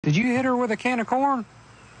Did you hit her with a can of corn?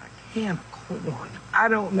 A can of corn? I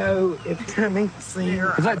don't know if Timmy's seen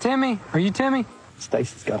her. Is that Timmy? Are you Timmy?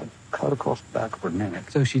 Stacy's got a cut across the back of her neck.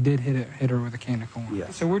 So she did hit her with a can of corn?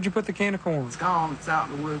 Yes. So where'd you put the can of corn? It's gone. It's out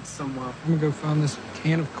in the woods somewhere. I'm gonna go find this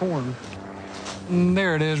can of corn.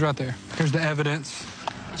 There it is, right there. Here's the evidence.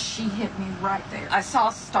 She hit me right there. I saw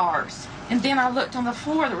stars. And then I looked on the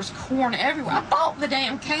floor. There was corn everywhere. I bought the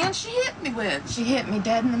damn can she hit me with. She hit me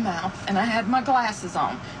dead in the mouth, and I had my glasses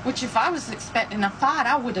on, which if I was expecting a fight,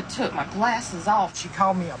 I would have took my glasses off. She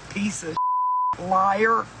called me a piece of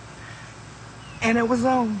liar, and it was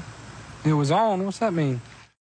on. It was on? What's that mean?